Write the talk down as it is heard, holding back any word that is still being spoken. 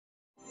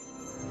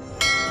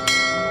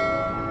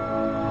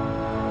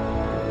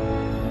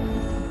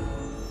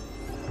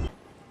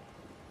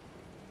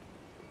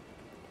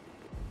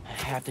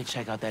have to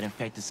check out that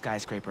infected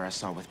skyscraper I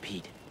saw with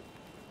Pete.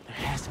 There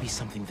has to be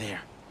something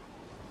there.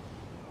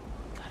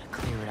 Gotta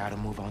clear it out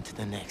and move on to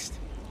the next.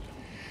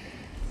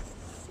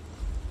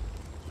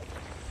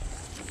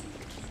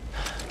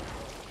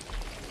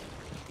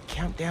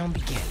 Countdown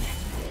begin.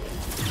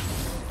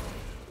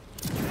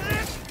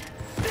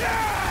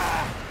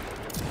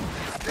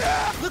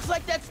 Looks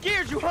like that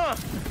scared you, huh?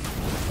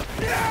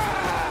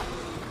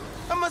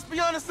 I must be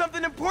onto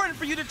something important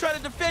for you to try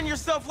to defend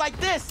yourself like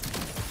this.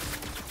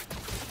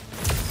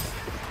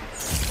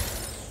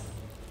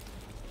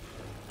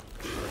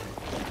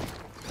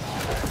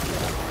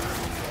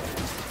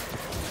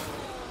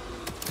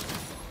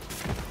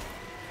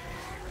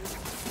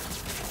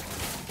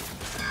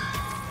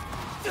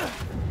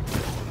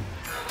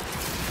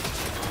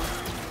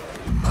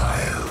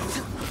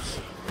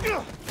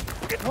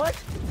 What?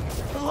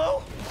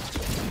 Hello?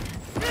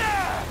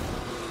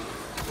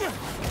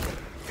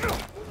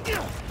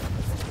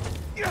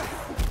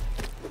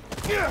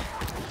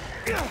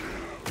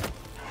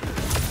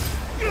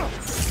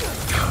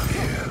 Come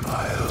here,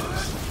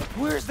 Miles.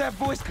 Where's that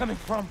voice coming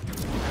from?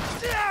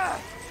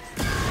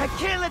 I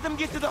can't let them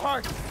get to the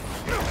heart.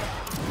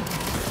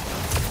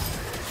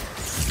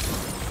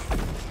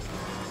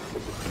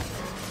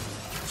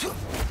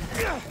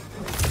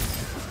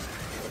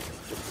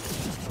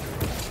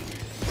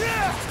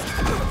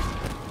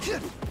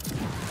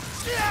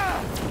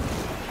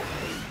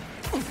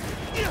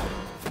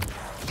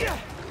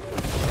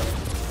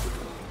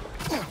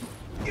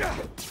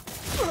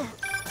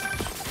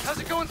 How's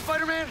it going,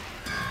 Spider-Man?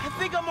 I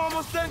think I'm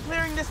almost done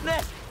clearing this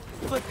nest.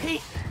 But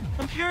Pete,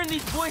 I'm hearing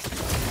these voices.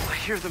 I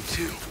hear them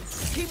too.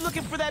 Keep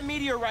looking for that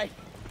meteorite.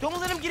 Don't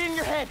let him get in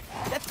your head.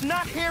 That's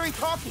not Harry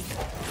talking.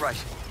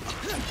 Right.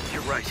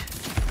 You're right.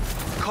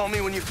 Call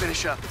me when you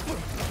finish up.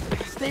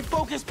 Stay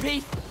focused,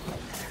 Pete.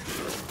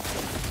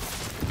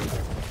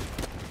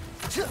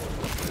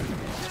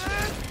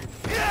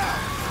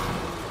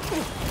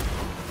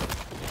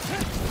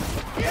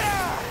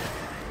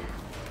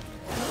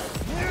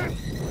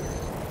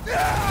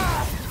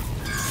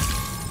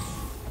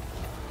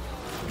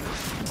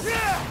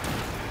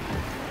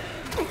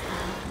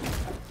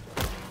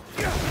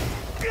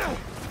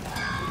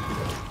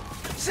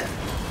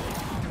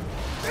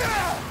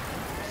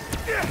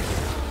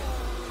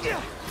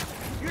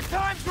 Your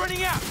time's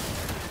running out.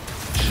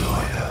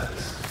 Join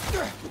us.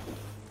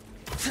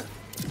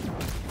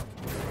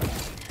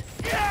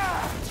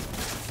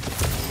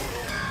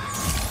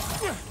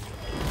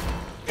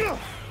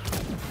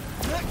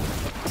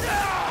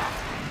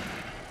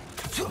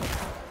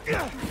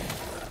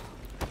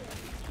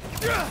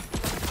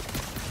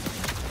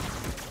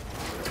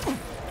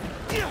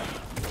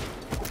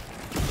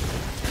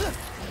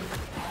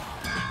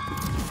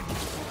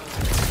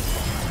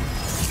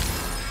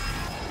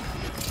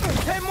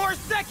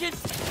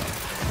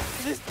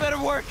 This better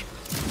work.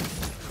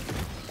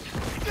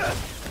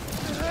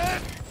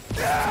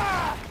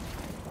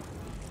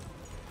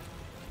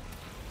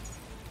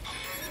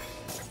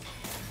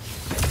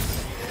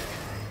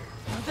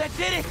 That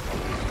did it!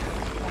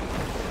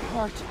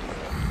 Heart.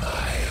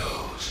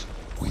 Miles,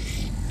 we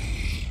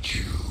need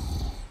you.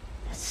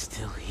 It's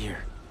still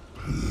here.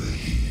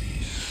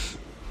 Please.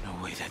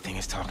 No way that thing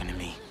is talking to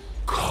me.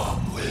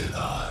 Come with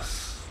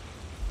us.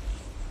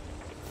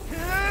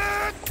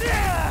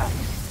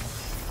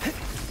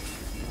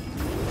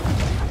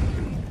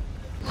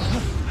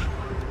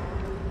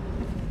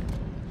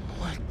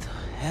 What the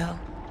hell?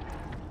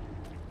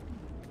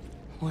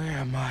 Where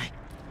am I?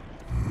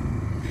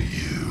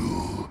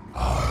 You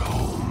are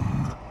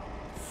home.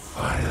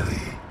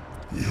 Finally,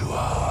 you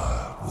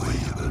are where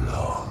you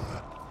belong.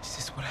 Is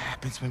this what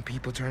happens when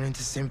people turn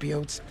into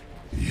symbiotes?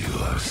 You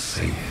are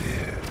safe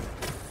here.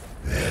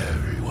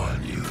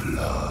 Everyone you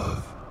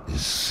love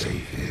is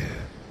safe here.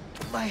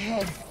 My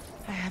head.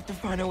 I have to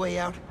find a way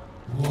out.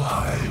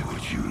 Why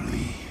would you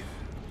leave?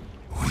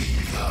 We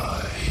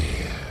are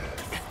here.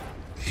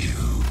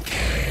 You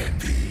can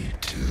be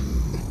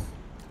too.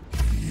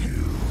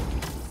 You,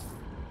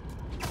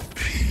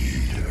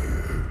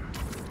 Peter,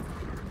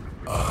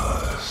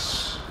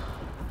 us.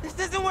 This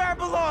isn't where I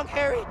belong,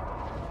 Harry.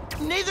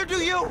 Neither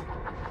do you.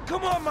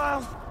 Come on,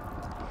 Miles.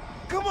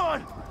 Come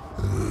on.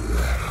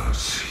 Let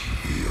us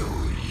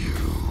heal you.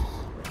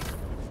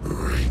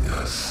 Bring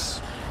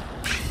us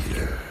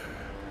Peter.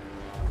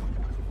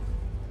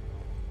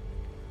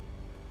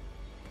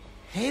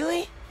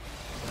 Haley?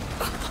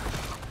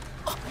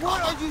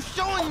 What are you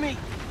showing me?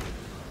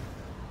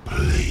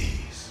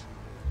 Please,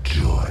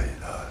 join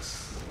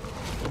us.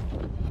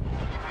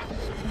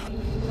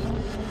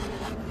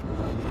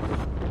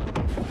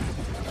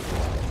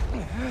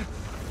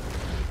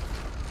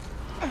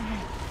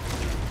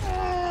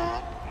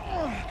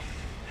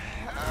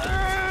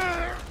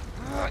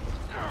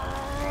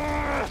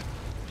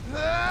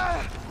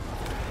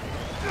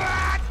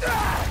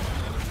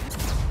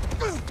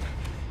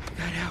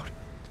 Got out.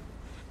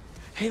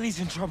 Haley's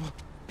in trouble.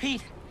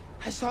 Pete,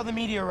 I saw the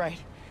meteorite.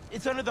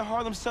 It's under the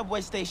Harlem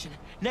subway station,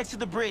 next to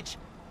the bridge.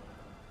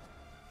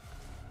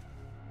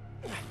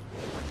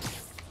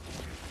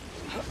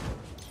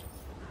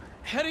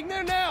 Heading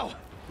there now!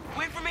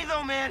 Wait for me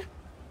though, man.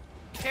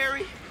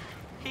 Harry,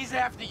 he's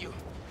after you.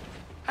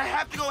 I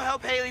have to go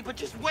help Haley, but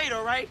just wait,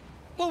 all right?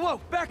 Whoa,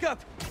 whoa, back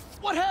up!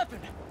 What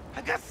happened?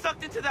 I got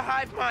sucked into the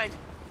hive mind.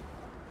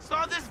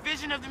 Saw this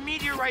vision of the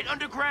meteorite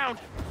underground.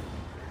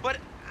 But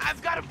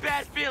I've got a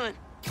bad feeling.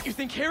 You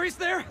think Harry's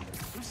there?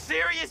 I'm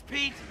serious,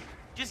 Pete.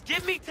 Just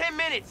give me 10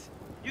 minutes.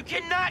 You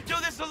cannot do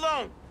this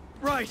alone.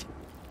 Right.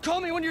 Call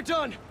me when you're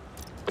done.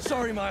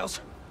 Sorry, Miles,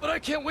 but I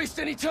can't waste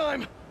any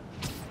time.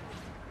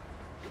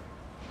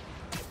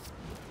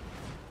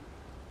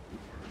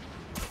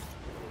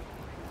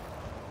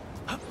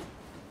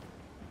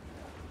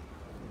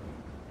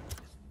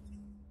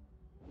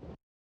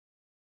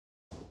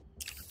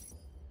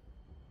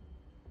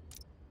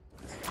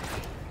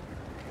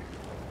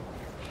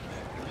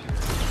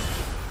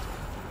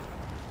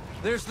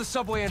 There's the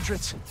subway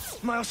entrance.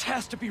 Miles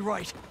has to be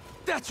right.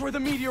 That's where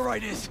the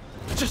meteorite is.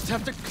 Just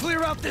have to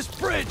clear out this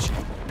bridge.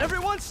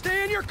 Everyone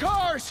stay in your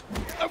cars.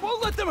 I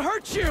won't let them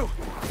hurt you.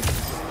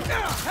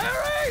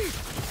 Harry!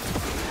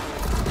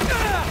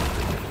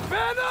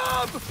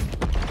 Venom!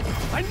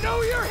 I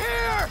know you're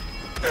here!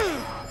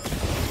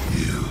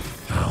 You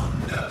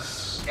found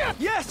us.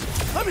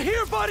 Yes! I'm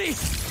here, buddy!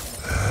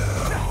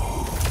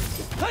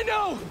 I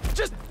know!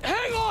 Just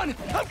hang on!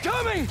 I'm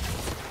coming!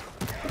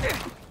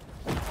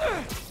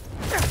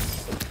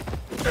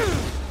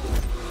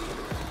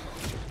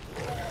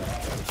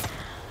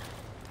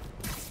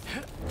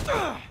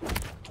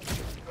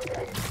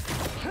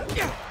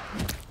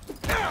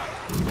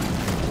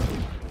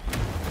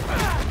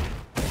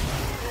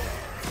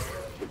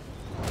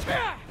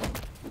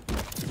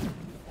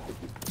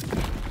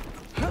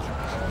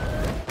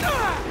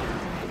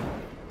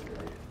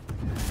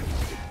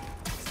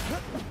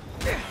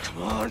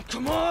 Come on,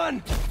 come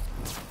on!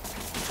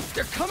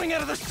 They're coming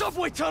out of the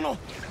subway tunnel!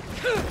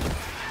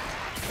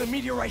 The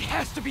meteorite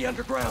has to be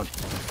underground.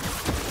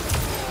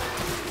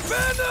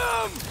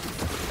 Venom!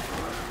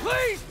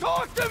 Please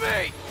talk to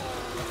me!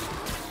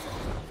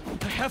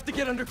 I have to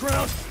get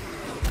underground,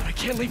 but I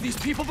can't leave these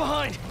people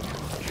behind.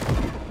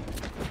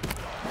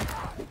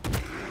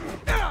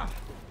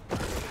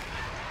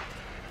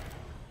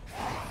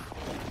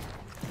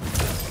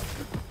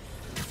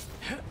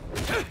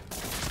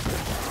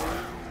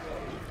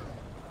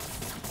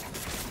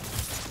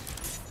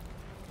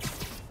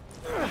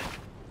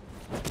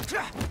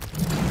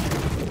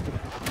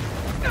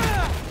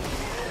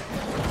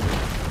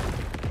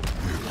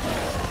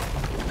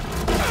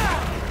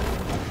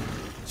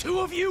 Two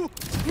of you?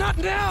 Not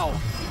now!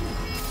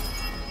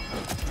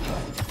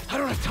 I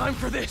don't have time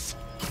for this.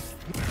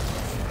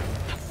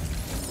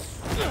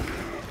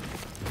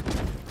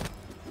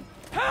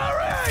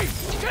 Harry!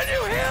 Can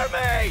you hear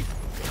me?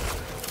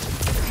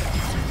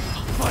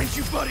 I'll find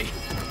you, buddy.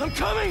 I'm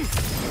coming!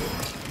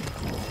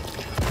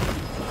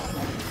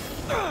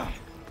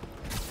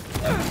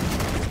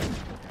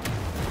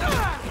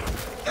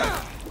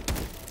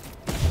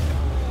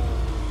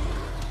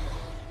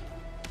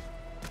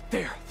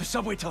 There, the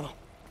subway tunnel.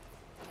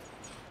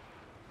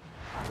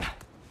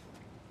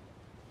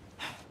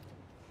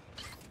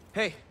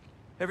 Hey,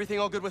 everything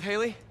all good with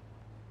Haley?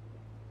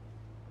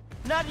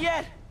 Not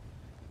yet.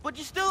 But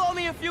you still owe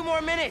me a few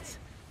more minutes.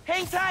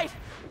 Hang tight.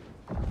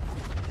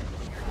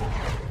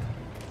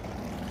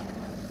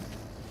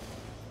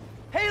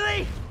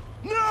 Haley!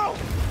 No!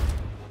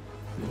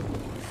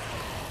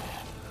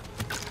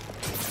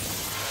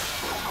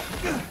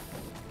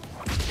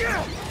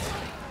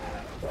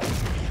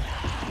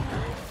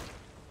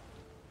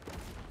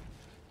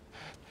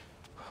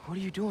 What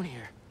are you doing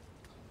here?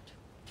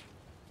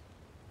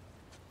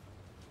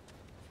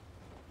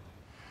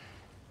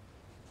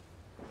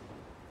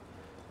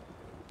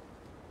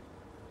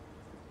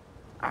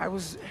 I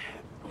was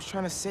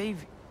trying to save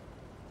you.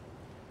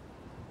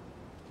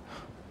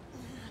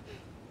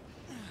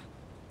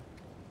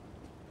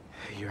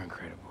 You're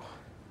incredible.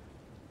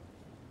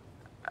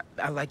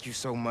 I like you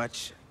so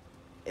much,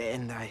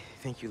 and I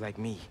think you like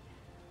me.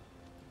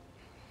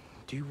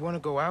 Do you want to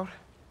go out?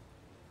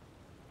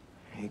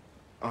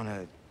 On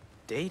a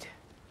date?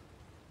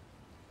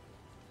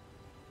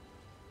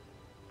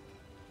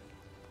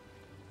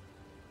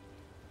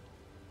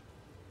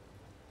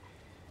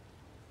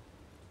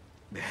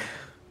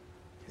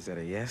 Is that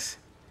a yes?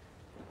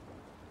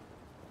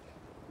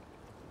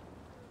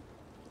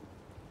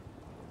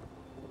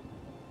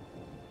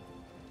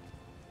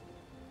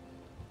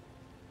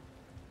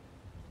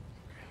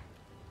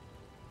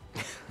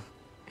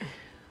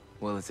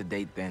 Well, it's a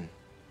date then.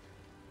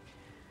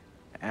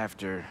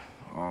 After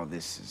all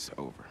this is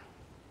over.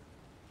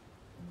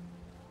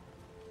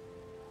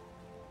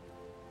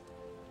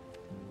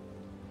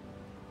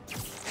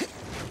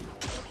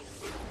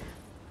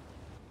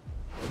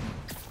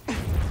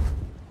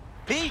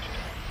 Pete!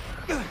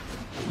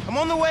 I'm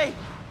on the way!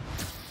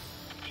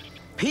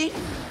 Pete?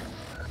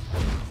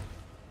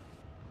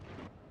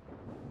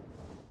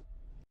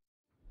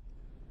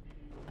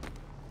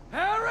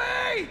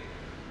 Harry!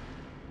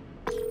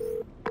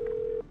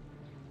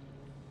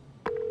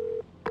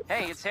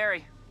 Hey, it's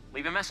Harry.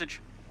 Leave a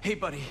message. Hey,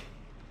 buddy.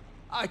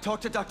 I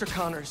talked to Dr.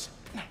 Connors.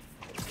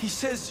 He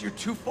says you're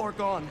too far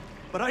gone,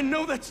 but I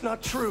know that's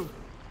not true.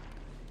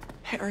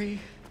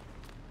 Harry,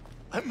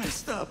 I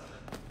messed up.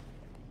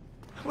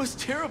 I was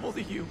terrible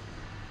to you.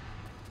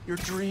 Your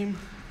dream,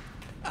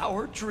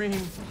 our dream,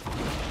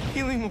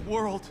 healing the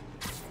world.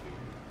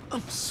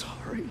 I'm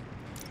sorry.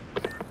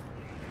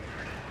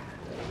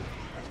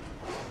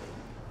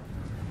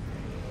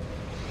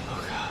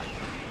 Oh, God.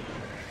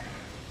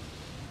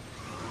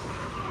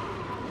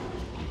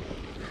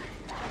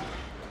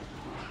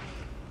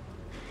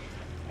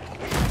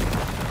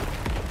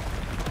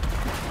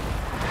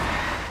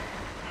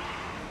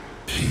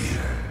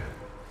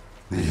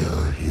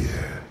 You're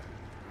here.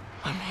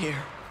 I'm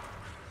here.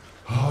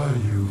 Are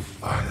you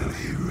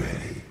finally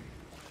ready?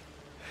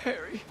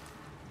 Harry,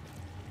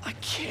 I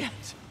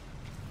can't.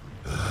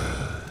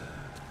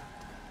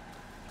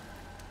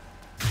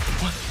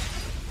 What?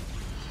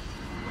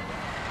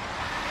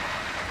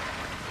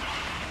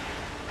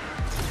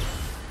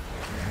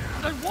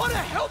 I want to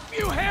help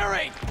you,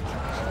 Harry!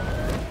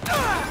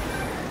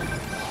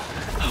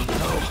 Oh,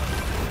 no.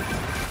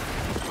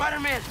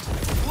 Spider-Man,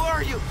 where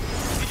are you?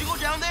 Did you go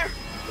down there?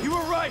 You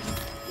were right.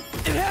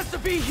 It has to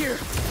be here.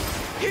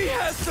 He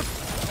has to...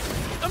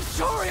 I'm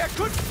sorry, I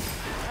couldn't...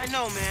 I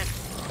know, man.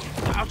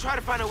 I'll try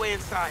to find a way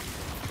inside.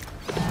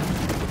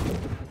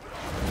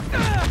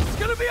 It's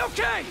gonna be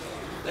okay!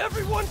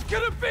 Everyone's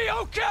gonna be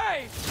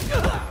okay!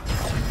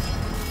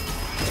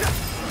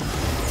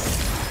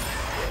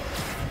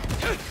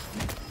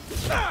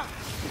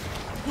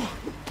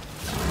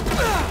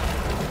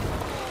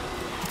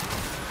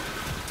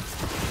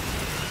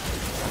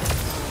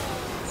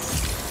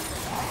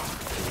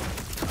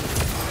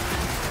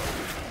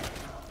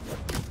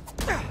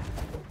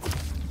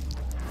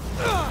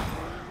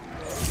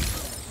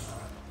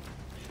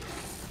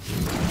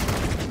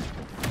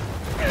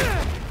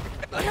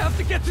 I have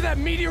to get to that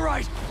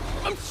meteorite!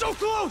 I'm so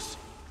close!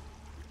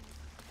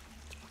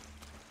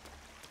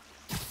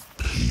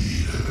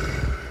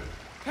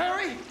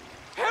 Harry!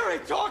 Harry,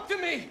 talk to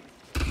me!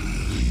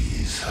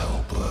 Please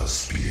help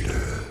us,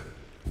 Peter.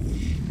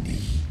 We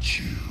need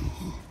you.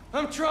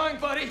 I'm trying,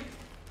 buddy.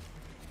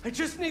 I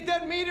just need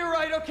that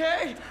meteorite,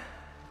 okay?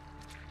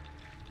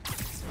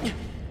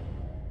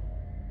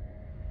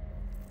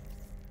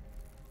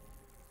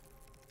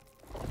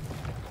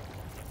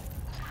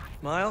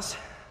 Miles,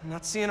 I'm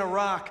not seeing a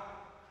rock.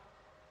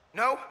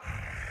 No?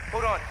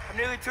 Hold on, I'm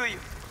nearly to you.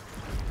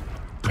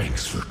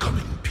 Thanks for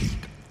coming,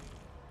 Pete.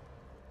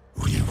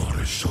 We want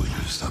to show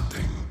you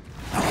something.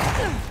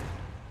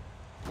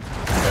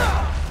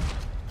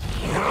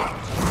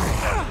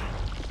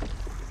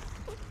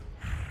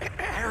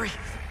 Harry,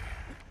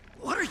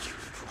 what are you...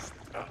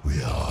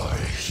 We are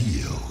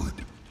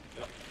healed.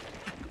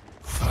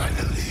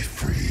 Finally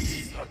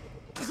free.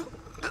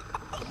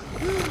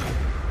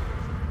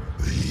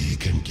 We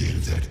can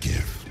give that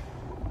gift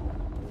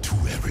to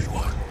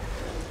everyone.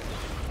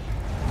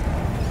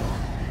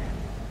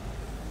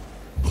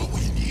 But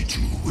we need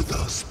you with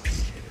us,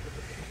 Pete.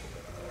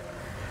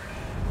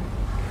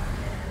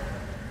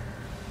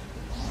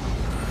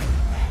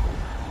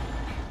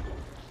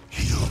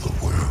 Heal the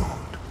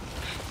world.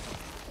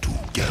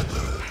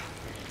 Together.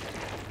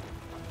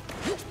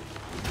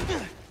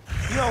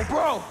 Yo,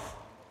 bro!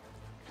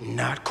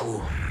 Not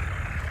cool.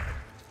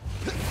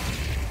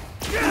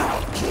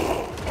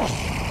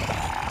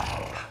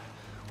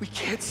 We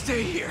can't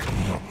stay here.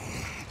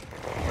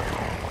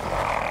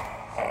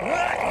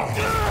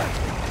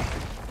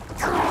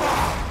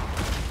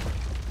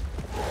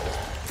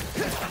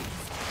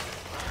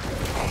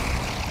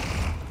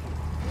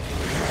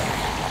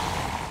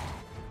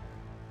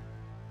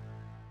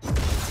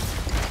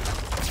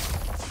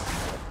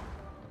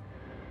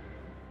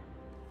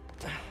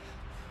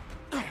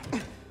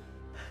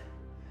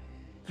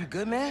 You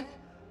good, man?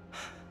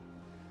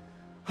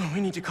 Oh,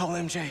 we need to call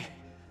MJ.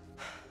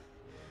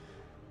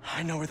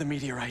 I know where the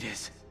meteorite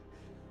is.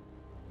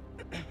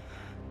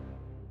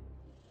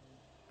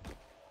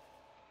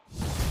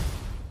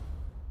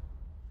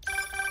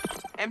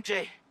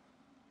 MJ,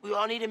 we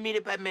all need to meet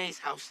up at May's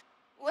house.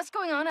 What's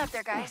going on out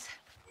there, guys?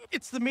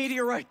 It's the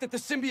meteorite that the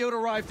symbiote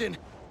arrived in.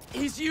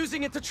 He's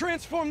using it to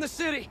transform the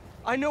city.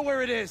 I know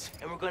where it is.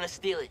 And we're gonna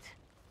steal it.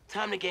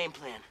 Time to game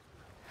plan.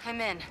 I'm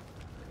in.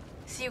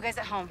 See you guys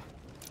at home.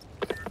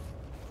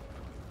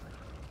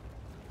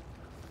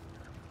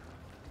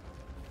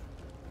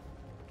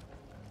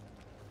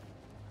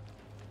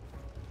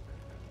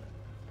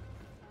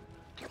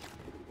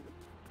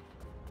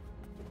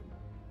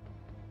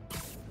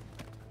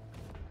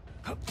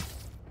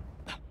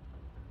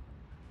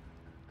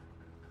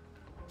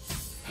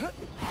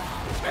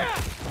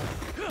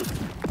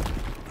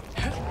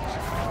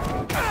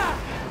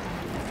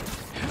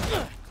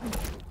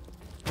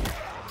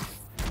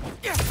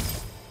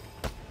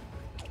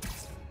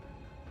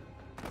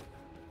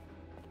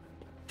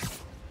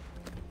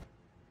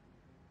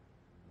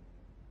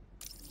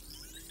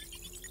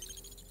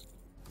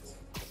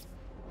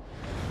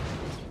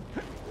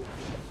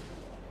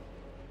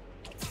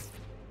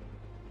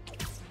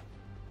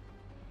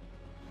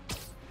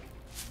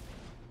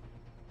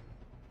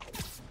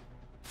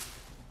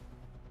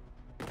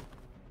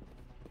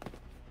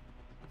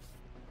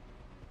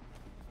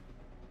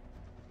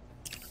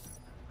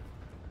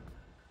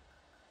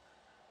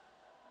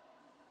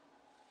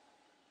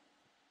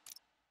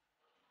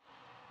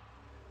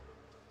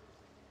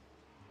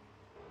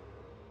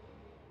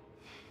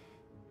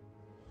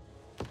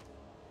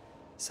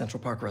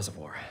 Central Park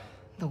Reservoir.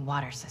 The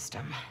water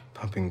system.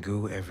 Pumping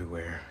goo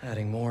everywhere.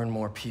 Adding more and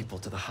more people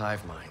to the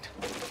hive mind.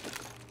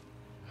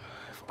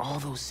 If all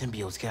those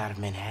symbiotes get out of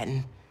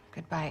Manhattan...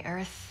 Goodbye,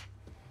 Earth.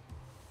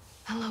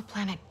 Hello,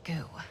 planet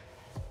goo.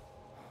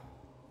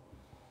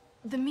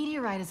 The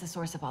meteorite is the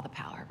source of all the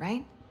power,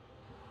 right?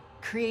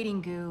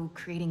 Creating goo,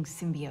 creating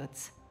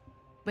symbiotes.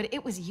 But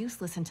it was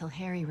useless until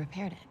Harry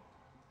repaired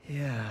it.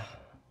 Yeah.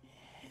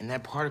 And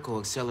that particle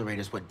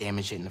accelerator's what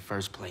damaged it in the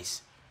first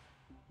place.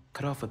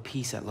 Cut off a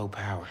piece at low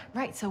power.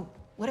 Right, so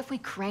what if we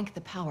crank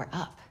the power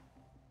up?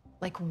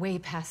 Like way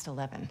past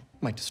 11?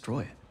 Might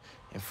destroy it.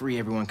 And free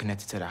everyone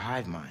connected to the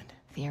hive mind.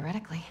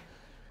 Theoretically.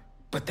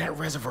 But that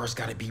reservoir's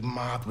gotta be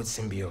mobbed with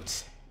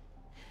symbiotes.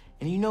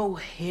 And you know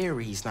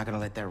Harry's not gonna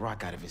let that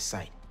rock out of his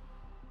sight.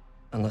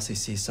 Unless he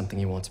sees something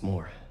he wants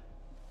more.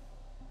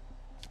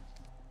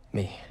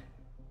 Me.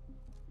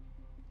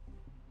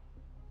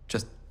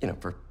 Just,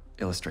 for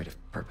illustrative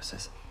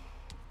purposes.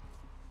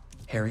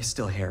 Harry's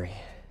still Harry.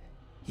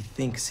 He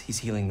thinks he's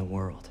healing the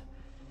world.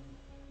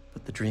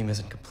 But the dream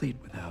isn't complete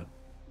without...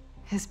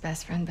 His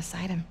best friend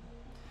beside him.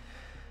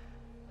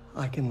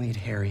 I can lead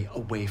Harry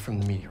away from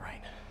the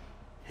meteorite.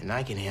 And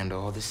I can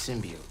handle all the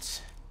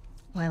symbiotes.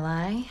 While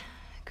I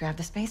grab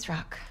the space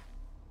rock.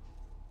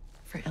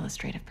 For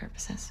illustrative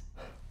purposes.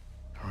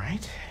 All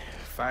right,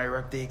 fire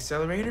up the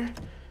accelerator.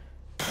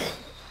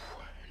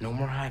 No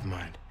more hive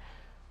mind.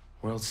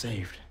 World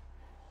saved.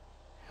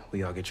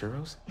 We all get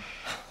churros?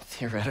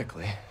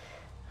 Theoretically.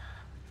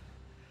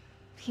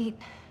 Pete,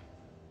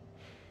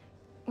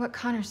 what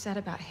Connor said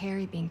about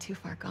Harry being too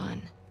far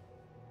gone.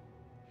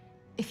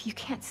 If you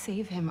can't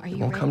save him, are you It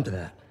won't ready? come to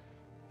that.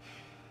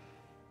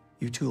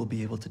 You two will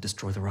be able to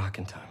destroy the rock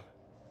in time.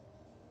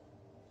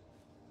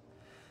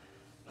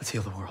 Let's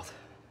heal the world.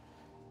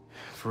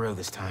 For real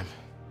this time.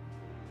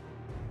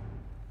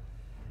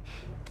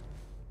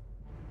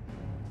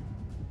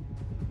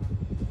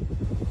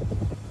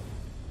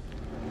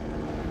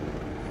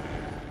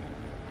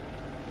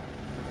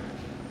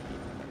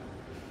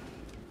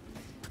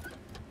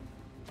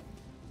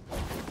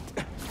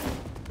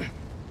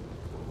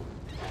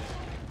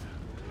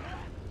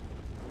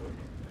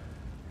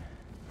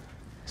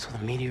 So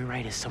the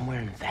meteorite is somewhere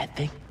in that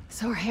thing?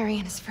 So are Harry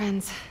and his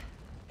friends.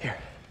 Here.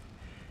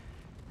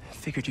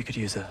 Figured you could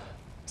use a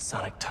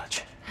sonic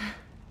touch.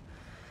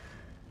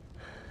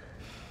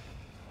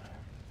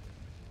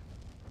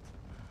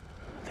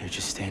 They're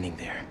just standing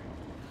there.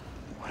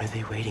 What are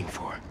they waiting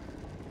for?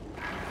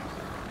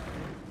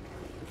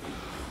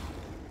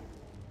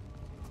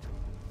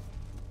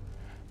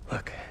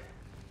 Look,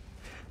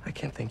 I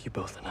can't thank you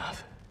both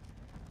enough.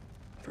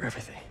 For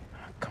everything.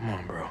 Come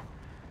on, bro.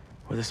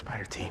 We're the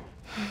Spider team.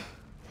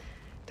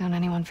 Don't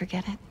anyone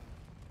forget it.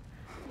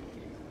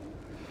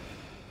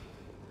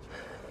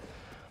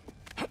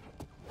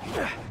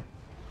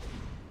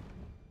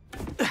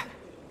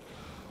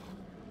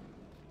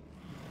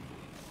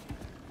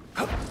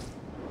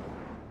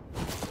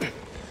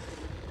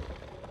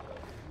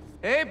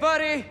 Hey,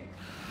 buddy!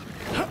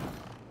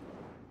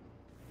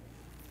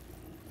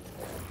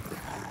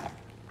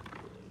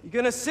 You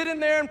gonna sit in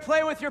there and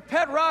play with your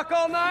pet rock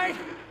all night?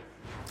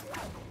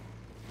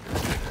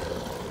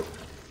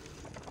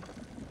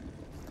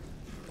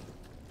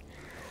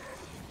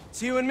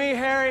 It's you and me,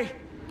 Harry.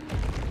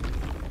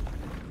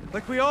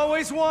 Like we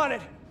always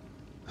wanted.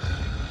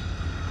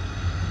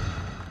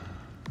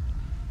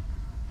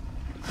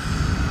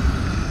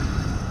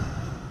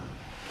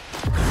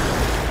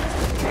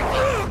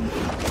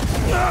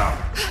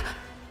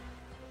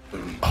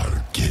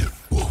 Our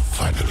gift will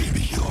finally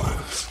be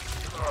yours.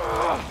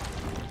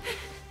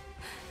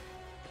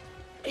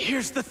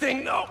 Here's the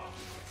thing, though.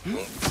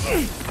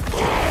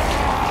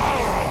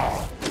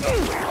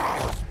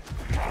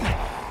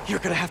 You're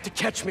gonna have to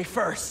catch me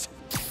first.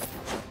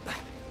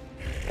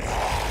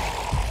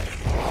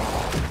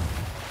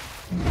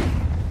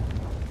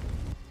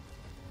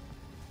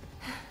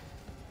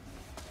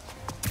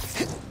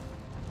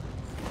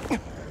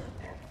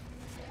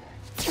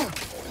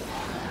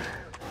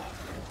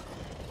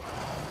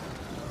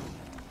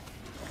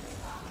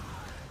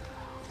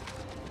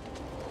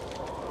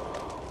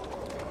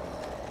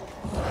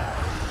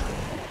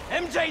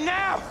 MJ,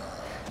 now!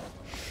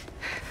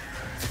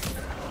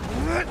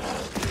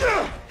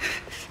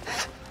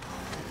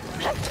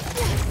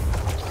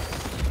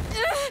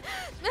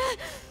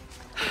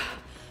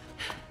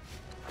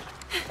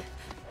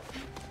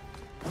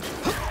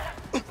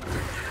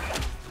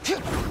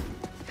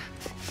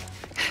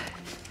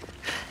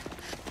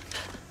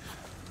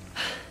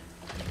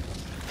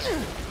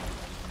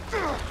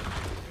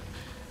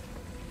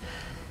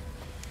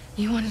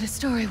 You wanted a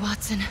story,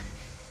 Watson.